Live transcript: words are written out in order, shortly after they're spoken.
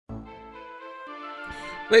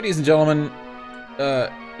Ladies and gentlemen,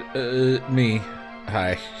 me.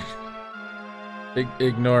 Hi.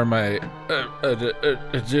 Ignore my.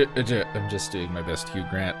 I'm just doing my best, Hugh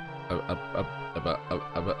Grant.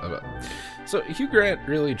 So Hugh Grant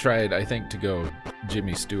really tried, I think, to go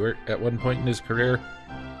Jimmy Stewart at one point in his career,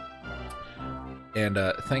 and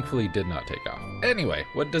thankfully did not take off. Anyway,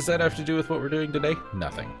 what does that have to do with what we're doing today?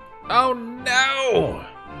 Nothing. Oh no!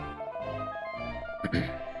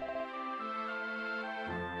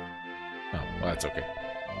 Oh, well, that's okay.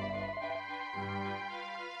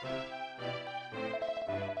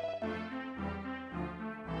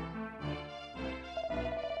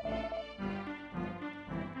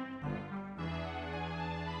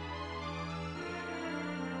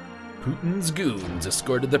 Putin's goons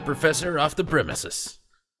escorted the professor off the premises.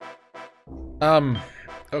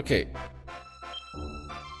 Okay.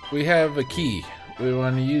 We have a key. We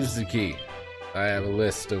want to use the key. I have a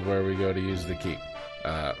list of where we go to use the key.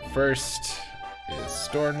 First is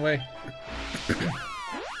Stornway.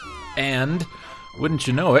 And, wouldn't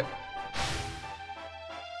you know it,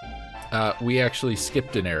 we actually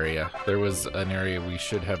skipped an area. There was an area we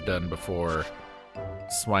should have done before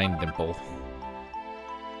Swine Dimple.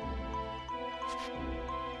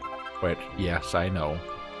 Which, yes, I know.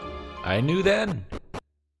 I knew then.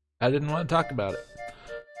 I didn't want to talk about it.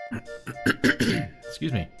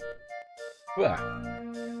 Excuse me. I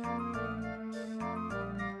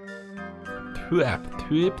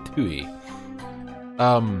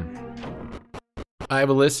have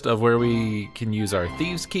a list of where we can use our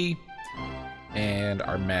thieves key and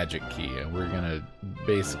our magic key, and we're gonna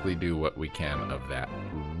basically do what we can of that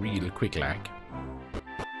real quick like.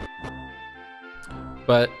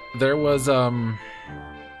 But there was oh,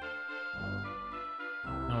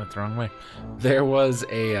 it's the wrong way. There was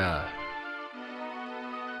a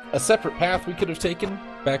separate path we could have taken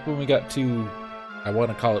back when we got to, I want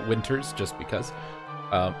to call it Winters, just because.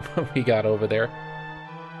 When we got over there.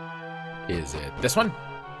 Is it this one?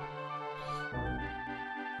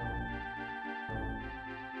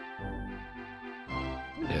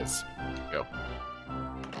 It is. There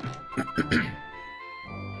we go.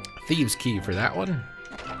 Thieves key for that one.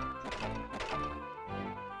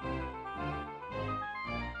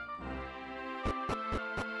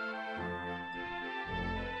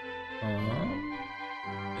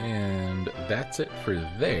 And that's it for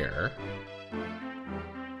there.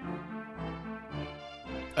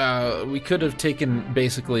 We could have taken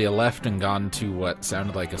basically a left and gone to what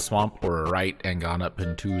sounded like a swamp, or a right and gone up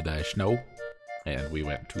into the snow. And we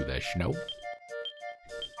went to the snow.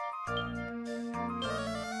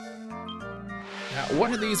 Now,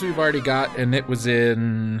 one of these we've already got, and it was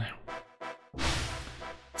in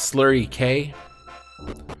Slurry K.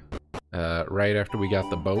 Right after we got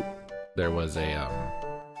the boat, there was a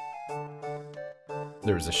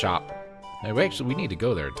shop. And we need to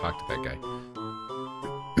go there and talk to that guy.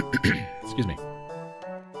 Excuse me.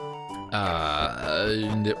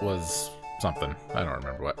 And it was something. I don't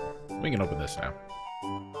remember what. We can open this now.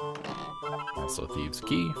 Also thieves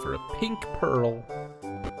key for a pink pearl.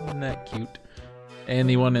 Isn't that cute? And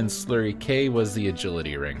the one in Slurry K was the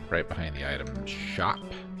agility ring right behind the item shop.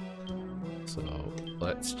 So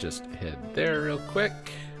let's just head there real quick.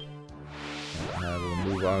 And I will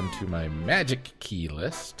move on to my magic key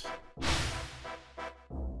list.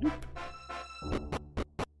 Oop.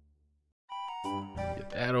 Get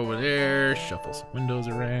that over there. Shuffle some windows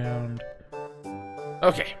around.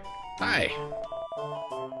 Okay. Hi.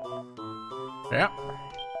 Yeah.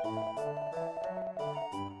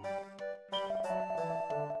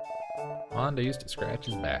 Honda used to scratch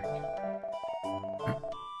his back.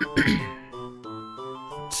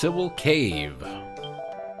 Sybil Cave.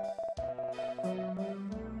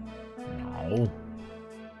 No.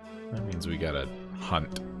 That means we gotta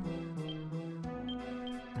hunt.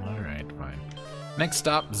 Alright, fine. Next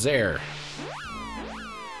stop, Zaire.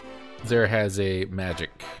 Zaire has a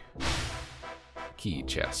magic key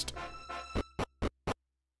chest.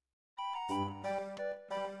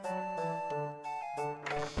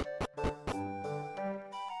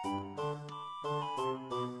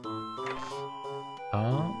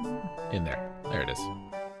 In there. There it is.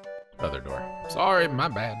 Other door. Sorry, my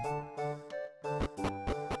bad.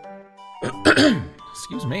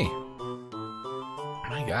 Excuse me.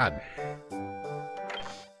 My God.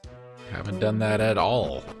 Haven't done that at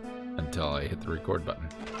all until I hit the record button.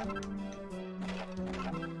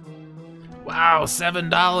 Wow,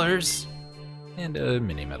 $7! And a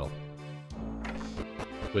mini medal.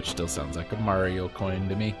 Which still sounds like a Mario coin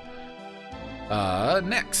to me.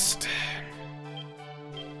 Next.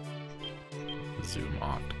 Zoom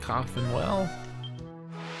on to Coffin Well.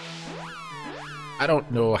 I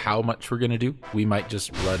don't know how much we're gonna do. We might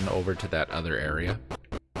just run over to that other area.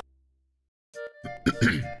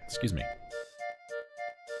 Excuse me.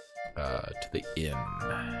 To the inn.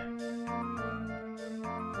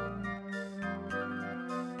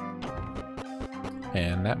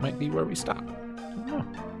 And that might be where we stop. I don't know.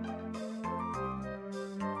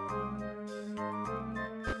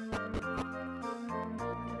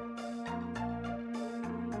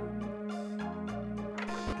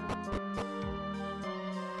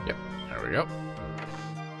 Yep, there we go.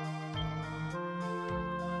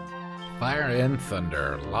 Fire and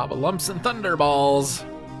thunder, lava lumps and thunderballs.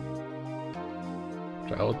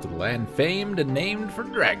 Travel to the land famed and named for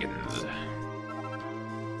dragons.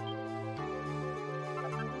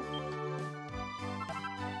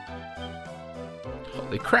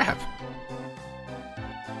 Holy crap!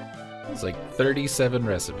 It's like 37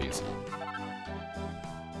 recipes.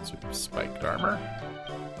 So we have spiked armor.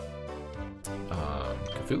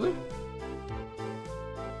 Cthulhu?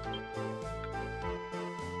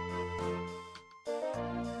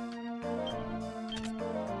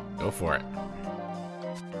 Go for it.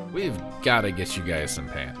 We've got to get you guys some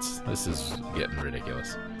pants. This is getting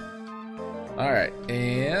ridiculous. Alright,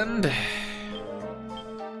 and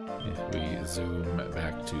if we zoom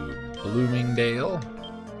back to Bloomingdale,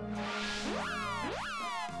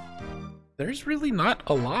 there's really not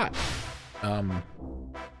a lot.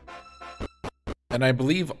 And I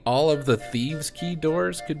believe all of the Thieves' Key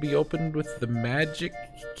doors could be opened with the magic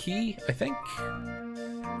key, I think.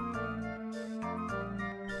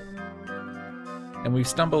 And we've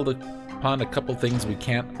stumbled upon a couple things we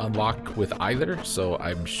can't unlock with either, so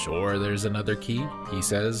I'm sure there's another key, he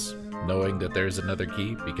says, knowing that there's another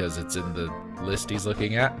key because it's in the list he's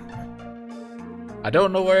looking at. I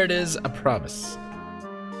don't know where it is, I promise.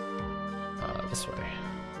 This way.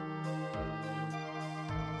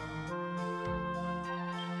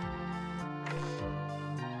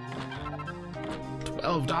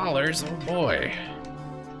 $12, oh boy.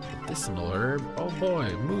 Medicinal herb, oh boy.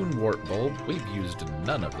 Moonwort bulb, we've used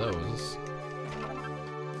none of those.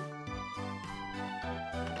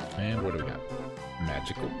 And what do we got?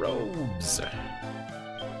 Magical robes.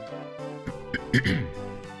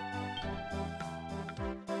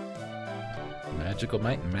 Magical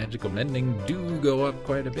might and magical mending do go up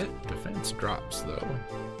quite a bit. Defense drops though.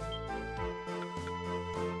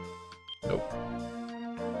 Nope.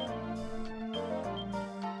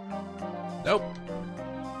 Nope.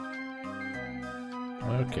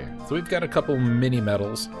 Okay, so we've got a couple mini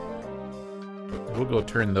medals. We'll go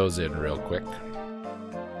turn those in real quick.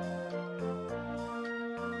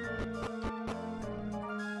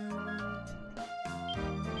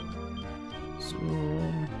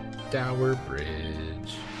 Zoom, Tower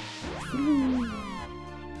Bridge. Woo.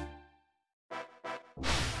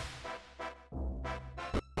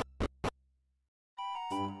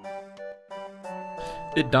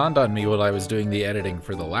 It dawned on me while I was doing the editing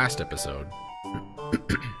for the last episode.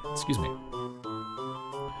 Excuse me.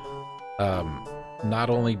 Not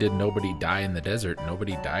only did nobody die in the desert,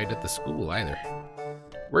 nobody died at the school either.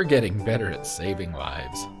 We're getting better at saving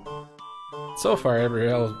lives. So far,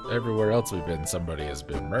 everywhere else we've been, somebody has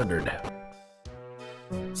been murdered.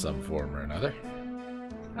 In some form or another.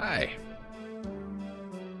 Hi.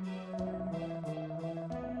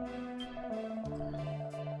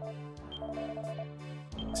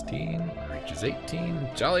 Reaches 18.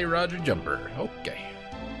 Jolly Roger Jumper. Okay.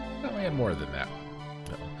 Thought we had more than that.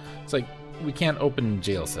 It's like we can't open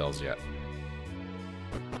jail cells yet.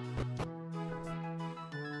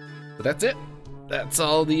 But that's it. That's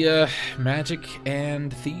all the magic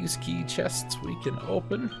and Thieves' Key chests we can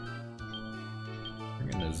open.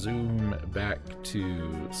 We're gonna zoom back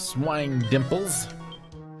to Swine Dimples.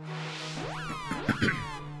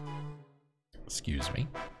 Excuse me.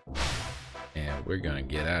 And we're gonna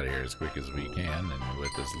get out of here as quick as we can and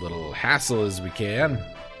with as little hassle as we can.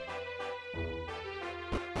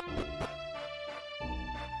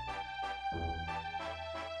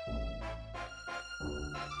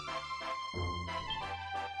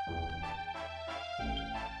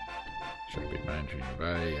 Sharpie mine tree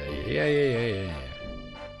nearby. Yeah.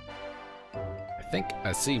 I think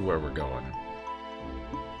I see where we're going.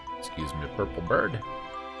 Excuse me, purple bird.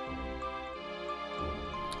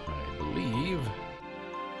 I believe.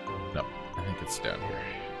 No, I think it's down here.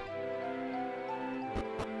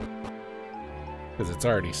 Because it's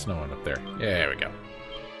already snowing up there. Yeah, there we go.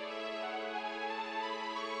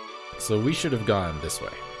 So we should have gone this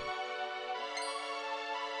way.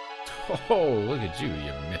 Oh, look at you,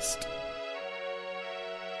 you missed.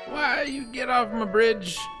 Why you get off my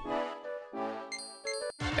bridge?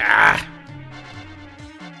 Ah!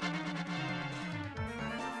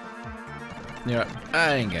 You know what?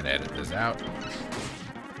 I ain't gonna edit this out.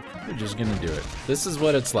 We're just gonna do it. This is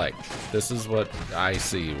what it's like. This is what I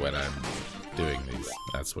see when I'm doing these.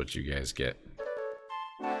 That's what you guys get.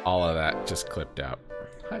 All of that just clipped out.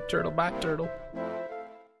 Hi, turtle. Bye, turtle.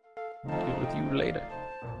 I'll get with you later.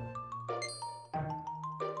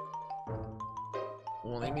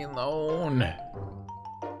 Leave me alone.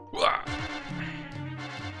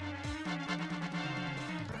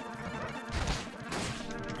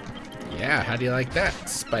 Yeah, how do you like that?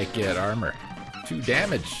 Spike at armor. 2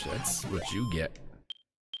 damage. That's what you get.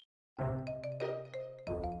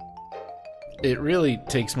 It really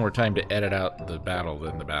takes more time to edit out the battle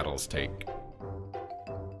than the battles take.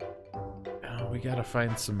 Oh, we gotta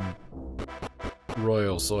find some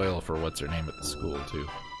royal soil for what's her name at the school, too.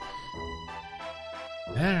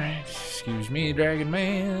 Alright, excuse me, Dragon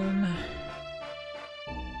Man.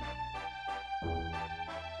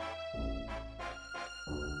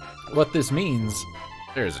 What this means...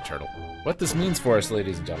 There's a turtle. What this means for us,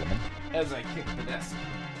 ladies and gentlemen, as I kick the desk.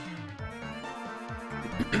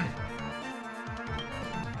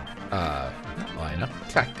 Line up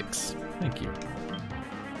tactics. Thank you.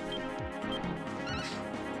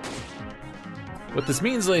 What this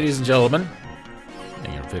means, ladies and gentlemen, I'm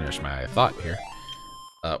gonna finish my thought here.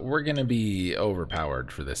 We're gonna be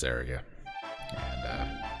overpowered for this area. And,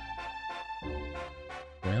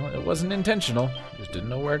 well, it wasn't intentional. Just didn't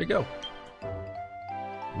know where to go.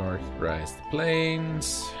 North, rise the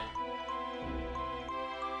plains.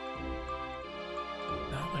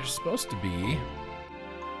 Now, there's supposed to be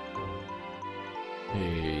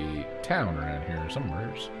a town around here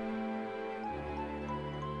somewhere.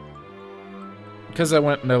 Because I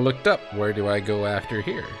went and I looked up, where do I go after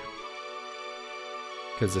here?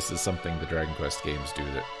 Because this is something the Dragon Quest games do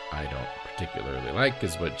that I don't particularly like,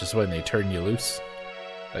 is just when they turn you loose.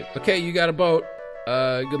 Like, okay, you got a boat,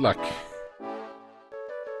 good luck.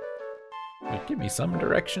 Like, give me some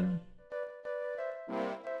direction.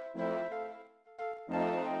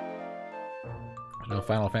 I know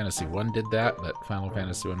Final Fantasy 1 did that, but Final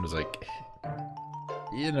Fantasy 1 was like,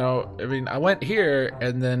 you know, I mean, I went here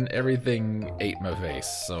and then everything ate my face,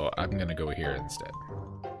 so I'm gonna go here instead.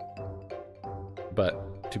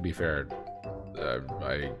 But, to be fair,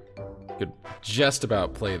 I could just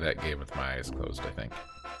about play that game with my eyes closed, I think.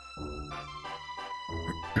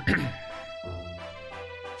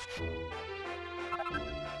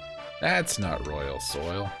 That's not royal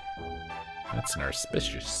soil. That's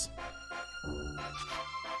narspicious.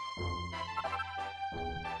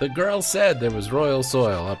 The girl said there was royal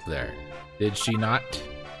soil up there. Did she not?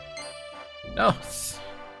 No.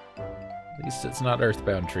 At least it's not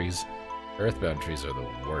earthbound trees. Earthbound trees are the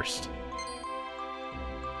worst.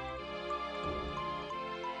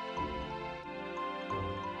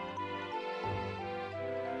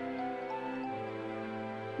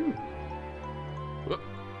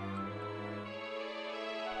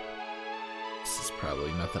 This is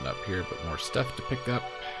probably nothing up here but more stuff to pick up.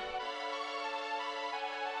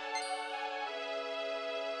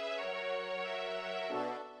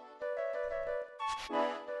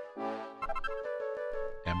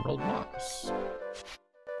 Emerald moss.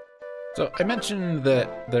 So I mentioned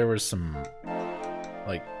that there was some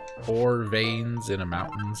like ore veins in a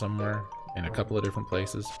mountain somewhere in a couple of different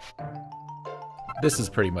places. This is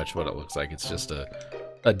pretty much what it looks like. It's just a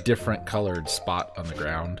different colored spot on the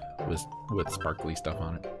ground with sparkly stuff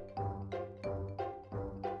on it.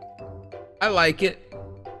 I like it.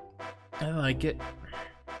 I like it.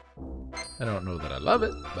 I don't know that I love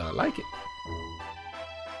it, but I like it.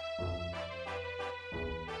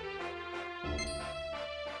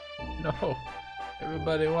 No,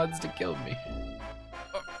 everybody wants to kill me.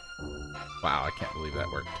 Oh. Wow, I can't believe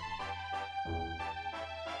that worked.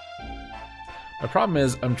 My problem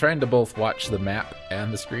is I'm trying to both watch the map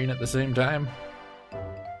and the screen at the same time.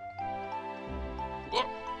 Oh.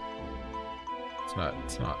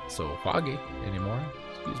 It's not so foggy anymore.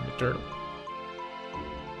 Excuse me, turtle.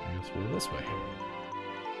 I guess we'll go this way.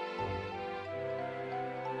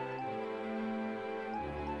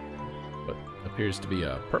 But appears to be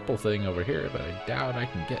a purple thing over here, but I doubt I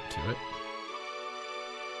can get to it.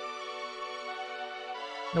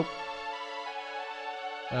 Nope.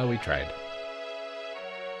 Well, we tried.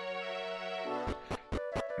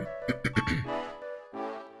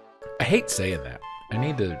 I hate saying that. I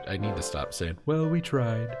need to stop saying, well, we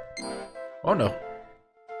tried. Oh no.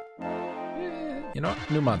 You know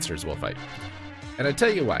what? New monsters will fight. And I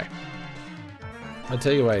tell you why. I'll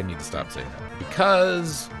tell you why I need to stop saying that.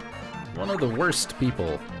 Because one of the worst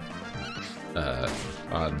people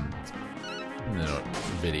on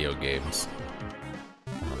video games,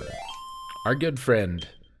 our good friend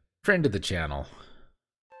friend of the channel.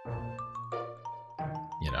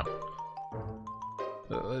 You know.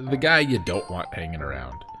 The guy you don't want hanging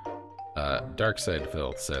around. Darkside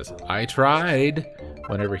Phil says, I tried,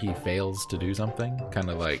 whenever he fails to do something. Kind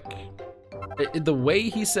of like, the way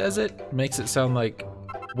he says it makes it sound like,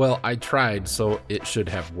 well, I tried, so it should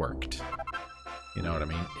have worked. You know what I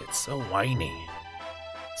mean? It's so whiny.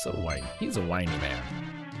 So whiny. He's a whiny man.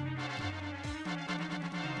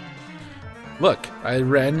 Look, I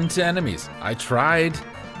ran into enemies. I tried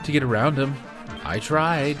to get around them. I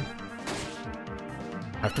tried.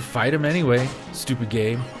 Have to fight him anyway. Stupid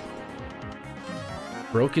game.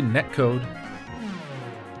 Broken netcode.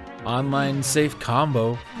 Online safe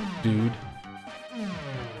combo, dude.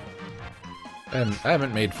 And I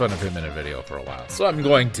haven't made fun of him in a video for a while, so I'm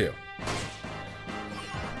going to.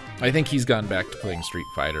 I think he's gone back to playing Street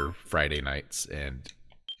Fighter Friday nights, and,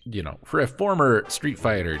 you know, for a former Street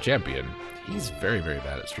Fighter champion, he's very, very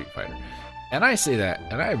bad at Street Fighter. And I say that,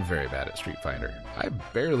 and I'm very bad at Street Fighter. I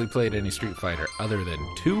barely played any Street Fighter other than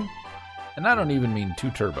 2, and I don't even mean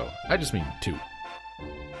 2 Turbo. I just mean 2.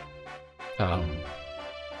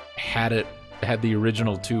 Had the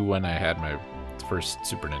original 2 when I had my first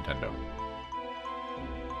Super Nintendo.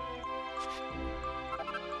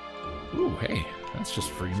 Ooh, hey, that's just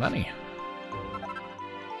free money.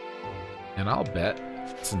 And I'll bet,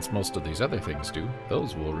 since most of these other things do,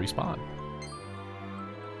 those will respawn.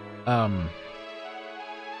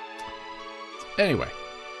 Anyway,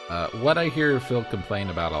 what I hear Phil complain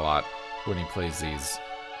about a lot when he plays these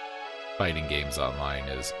fighting games online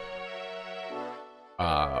is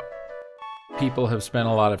people have spent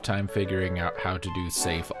a lot of time figuring out how to do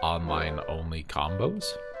safe online-only combos.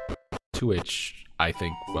 To which I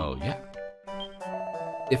think, well, yeah.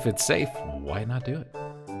 If it's safe, why not do it?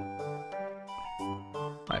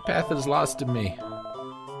 My path is lost to me.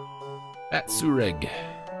 At Sureg.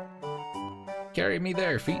 Carry me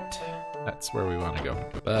there, feet. That's where we want to go.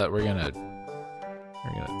 But we're gonna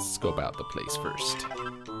scope out the place first.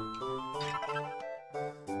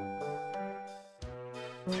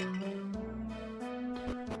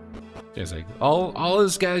 Just like all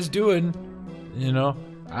this guy's doing, you know,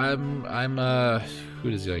 I'm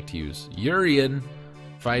who does he like to use? Urian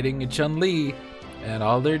fighting Chun-Li, and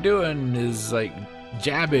all they're doing is like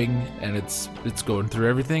jabbing, and it's going through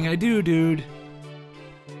everything I do, dude.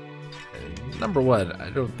 Number one,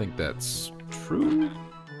 I don't think that's true.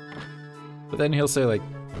 But then he'll say like,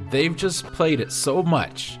 they've just played it so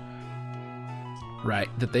much, right,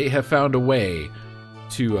 that they have found a way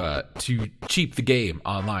to cheat the game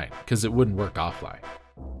online because it wouldn't work offline.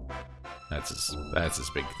 That's his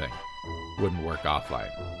big thing. Wouldn't work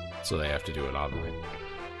offline, so they have to do it online.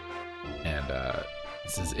 And he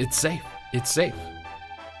says it's safe. It's safe.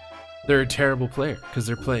 They're a terrible player because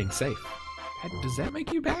they're playing safe. Does that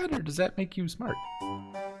make you bad, or does that make you smart?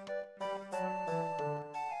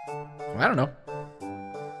 I don't know.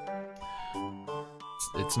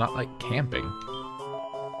 It's not like camping.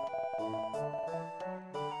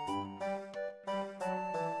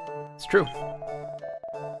 It's true.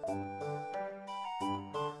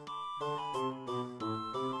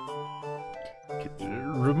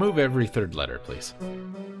 Remove every third letter, please.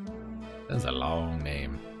 That's a long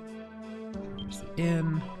name. There's the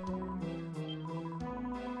N.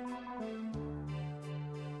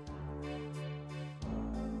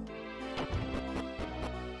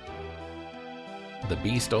 The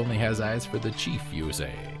beast only has eyes for the chief, you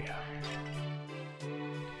say.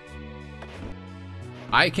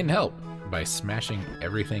 I can help by smashing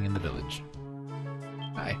everything in the village.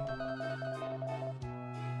 Hi.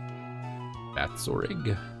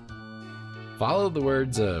 Batsorig. Follow the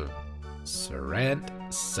words of Sarant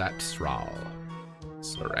Satsral.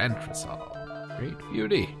 Sarantrasal. Great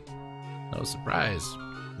beauty. No surprise.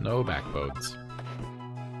 No backbones.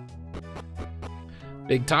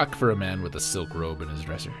 Big talk for a man with a silk robe in his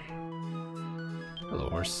dresser. Hello,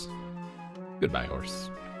 horse. Goodbye, horse.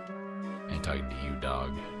 I ain't talking to you,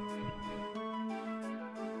 dog.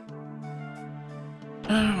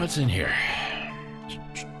 What's in here?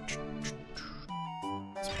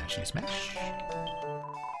 Smashy smash.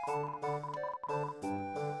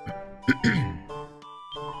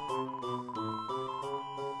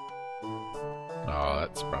 Oh,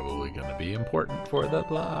 that's probably gonna be important for the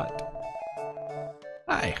plot.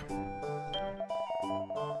 Hi.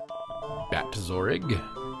 Batzorig.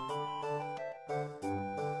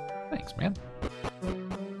 Thanks, man.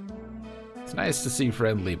 It's nice to see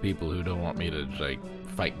friendly people who don't want me to, like,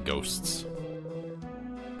 fight ghosts.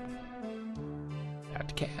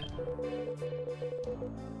 Hat cat.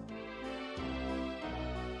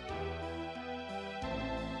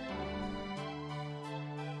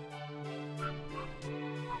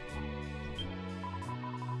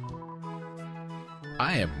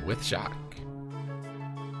 I am with shock.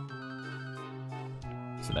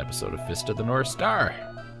 It's an episode of Fist of the North Star.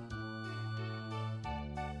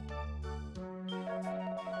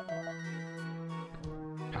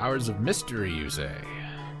 Powers of mystery, you say?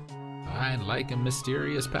 I like a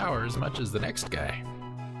mysterious power as much as the next guy.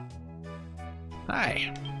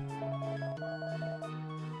 Hi.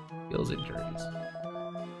 Heals injuries.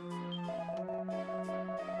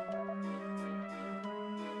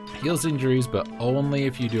 Heals injuries, but only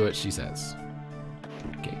if you do what she says.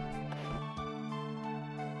 Okay.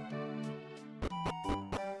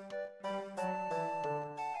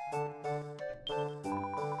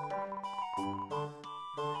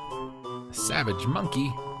 Savage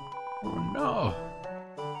monkey. Oh no.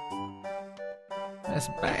 That's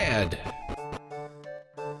bad.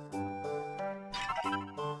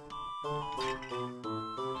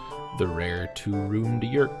 The rare two-roomed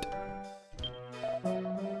yurt.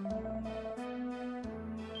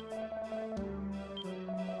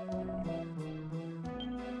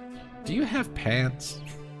 Do you have pants?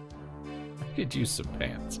 I could use some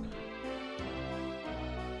pants.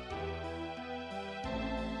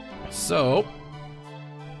 So,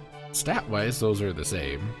 stat-wise, those are the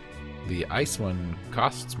same. The ice one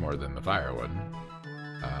costs more than the fire one.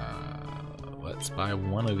 Let's buy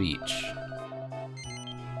one of each.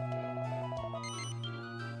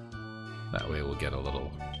 That way we'll get a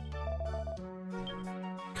little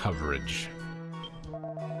coverage.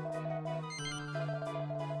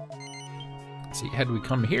 See, had we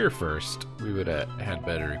come here first, we would have had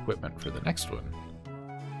better equipment for the next one.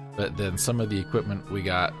 But then some of the equipment we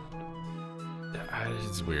got...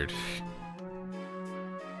 it's weird.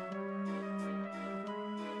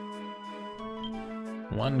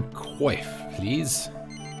 One coif, please.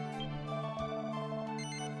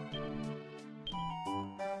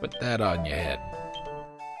 Put that on your head.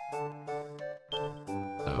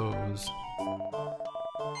 Those.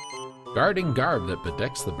 Guarding garb that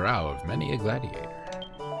bedecks the brow of many a gladiator.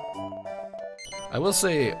 I will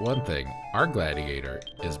say one thing. Our gladiator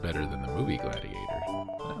is better than the movie Gladiator.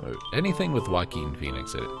 Anything with Joaquin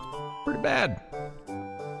Phoenix in it, pretty bad.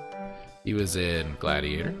 He was in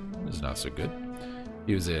Gladiator. It was not so good.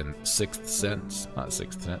 He was in Sixth Sense. Not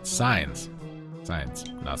Sixth Sense. Signs. Signs.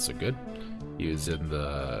 Not so good. He was in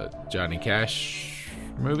the Johnny Cash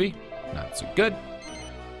movie. Not so good.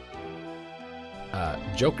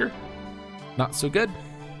 Joker. Not so good.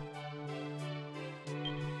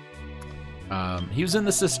 He was in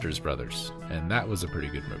The Sisters Brothers, and that was a pretty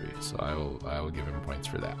good movie, so I will give him points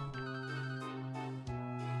for that.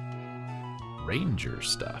 Ranger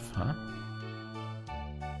stuff, huh?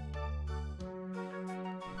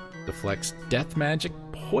 Deflects death magic,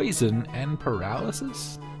 poison, and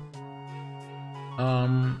paralysis?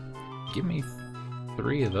 Give me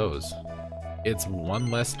 3 of those. It's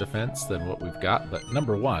 1 less defense than what we've got, but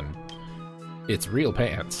number 1, it's real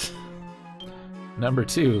pants. Number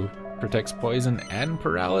 2, protects poison and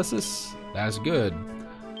paralysis. That's good.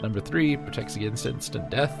 Number 3, protects against instant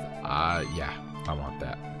death. Yeah, I want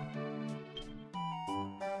that.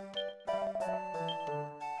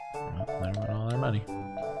 Well, there went all our money.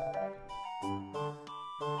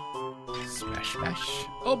 Smash, smash.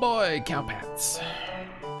 Oh boy, cow pants.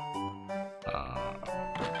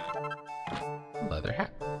 Leather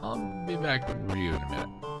hat. I'll be back with you in a minute.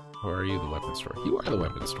 Or are you the weapon store? You are the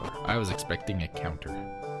weapon store. I was expecting a counter.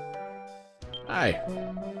 Hi.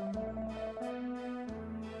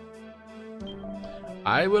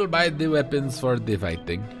 I will buy the weapons for the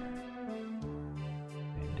fighting.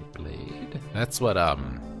 And a blade. That's what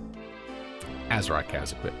Azrock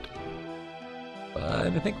has equipped. But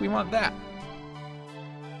I think we want that.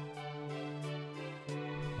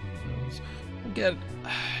 We'll get.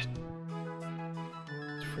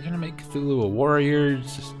 If we're gonna make Cthulhu a warrior,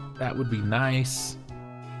 that would be nice.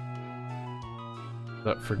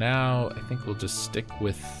 But for now, I think we'll just stick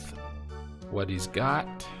with what he's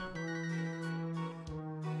got.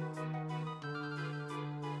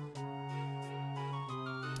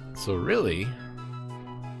 So really,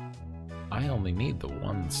 I only need the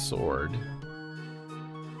 1 sword.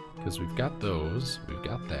 Because we've got those, we've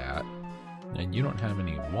got that. And you don't have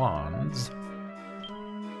any wands.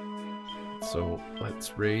 So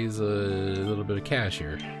let's raise a little bit of cash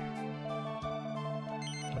here.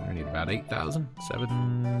 I need about 8,000,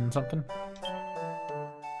 7 something.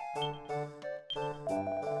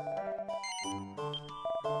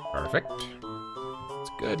 Perfect.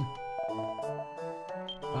 That's good.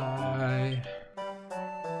 Buy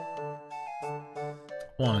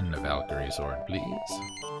 1 Valkyrie sword, please.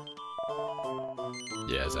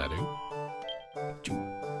 Yes, I do.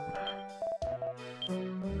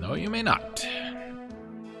 No, you may not.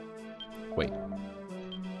 Wait.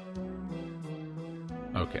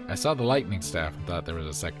 Okay, I saw the lightning staff and thought there was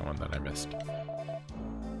a second one that I missed.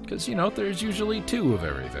 Because, you know, there's usually 2 of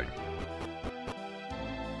everything.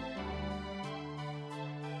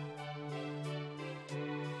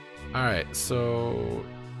 Alright, so...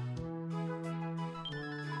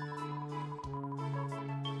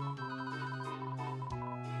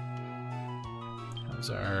 how's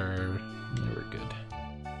our... yeah, we're good.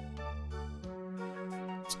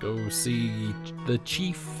 Let's go see the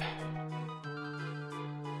chief.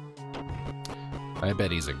 I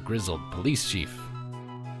bet he's a grizzled police chief.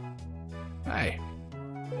 Hi.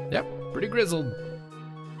 Yep, pretty grizzled.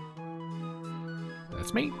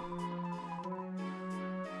 That's me.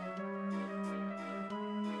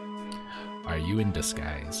 Are you in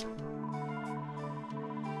disguise?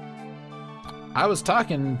 I was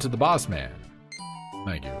talking to the boss man.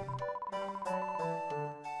 Thank you.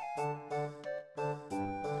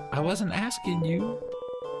 I wasn't asking you.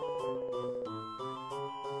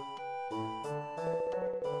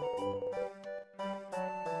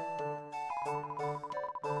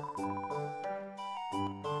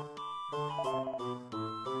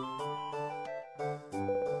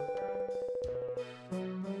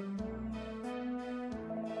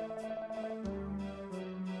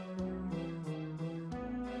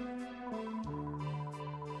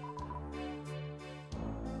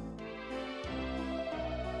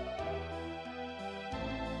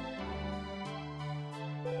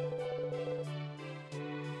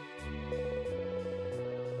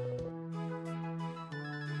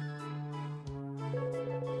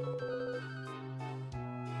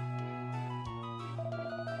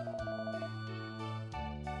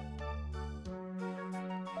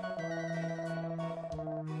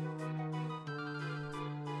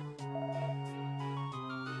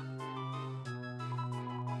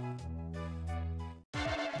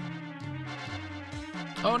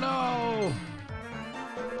 Oh no!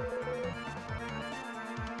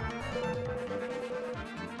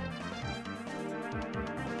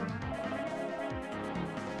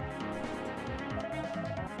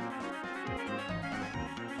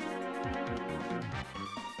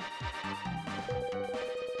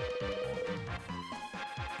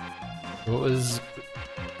 What was...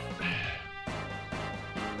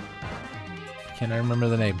 Can I remember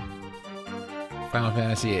the name? Final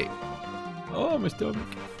Fantasy VIII. Oh, my stomach.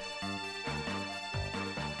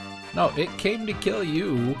 No, it came to kill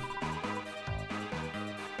you.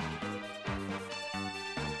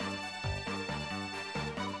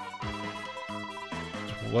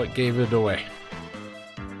 What gave it away?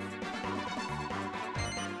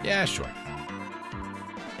 Yeah, sure.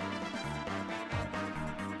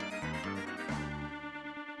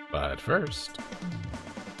 But first...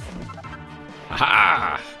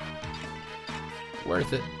 Aha!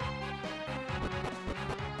 Worth it.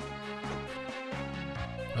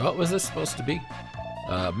 What was this supposed to be?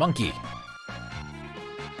 Monkey.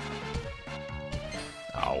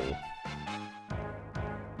 Ow.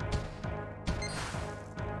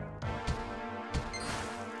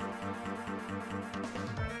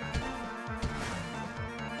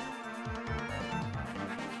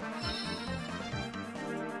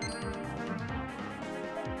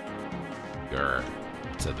 Grr,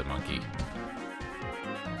 said the monkey.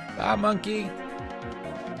 Ah, monkey.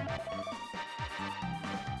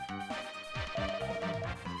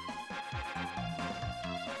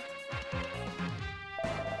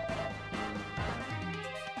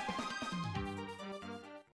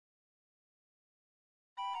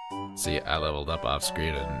 See, I leveled up off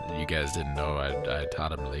screen and you guys didn't know I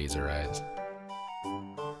taught him laser eyes.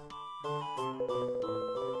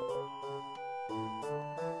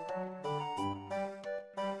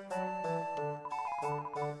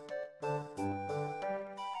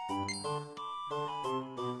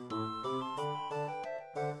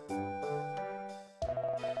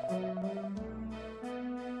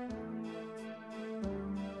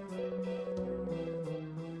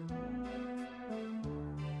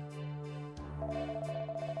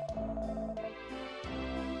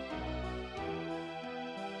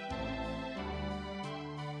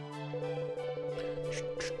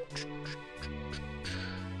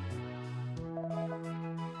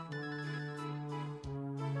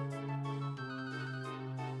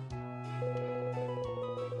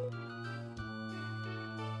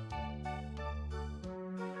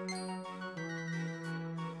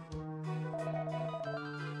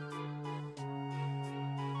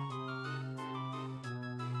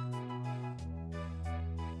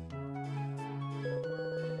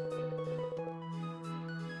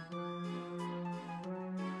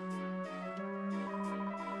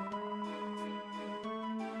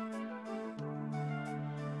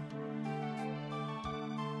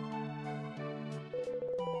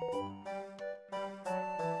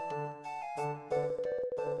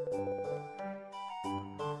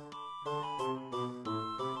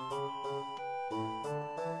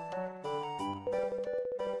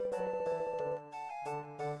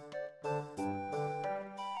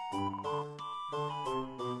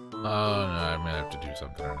 Oh, no, I'm gonna have to do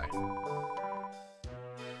something, aren't I?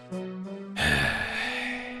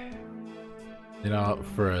 You know,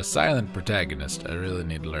 for a silent protagonist, I really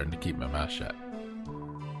need to learn to keep my mouth shut.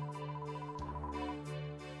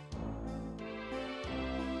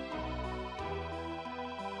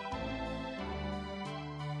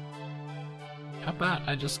 How about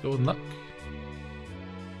I just go and look?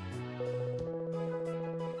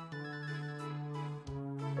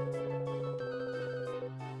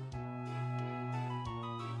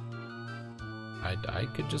 I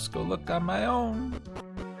could just go look on my own.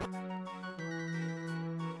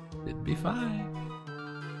 It'd be fine.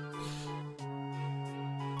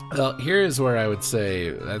 Well, here's where I would say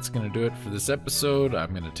that's going to do it for this episode.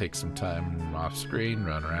 I'm going to take some time off screen,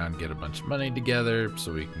 run around, get a bunch of money together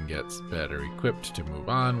so we can get better equipped to move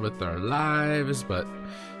on with our lives. But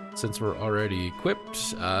since we're already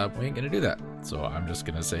equipped, we ain't going to do that. So I'm just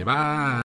going to say bye.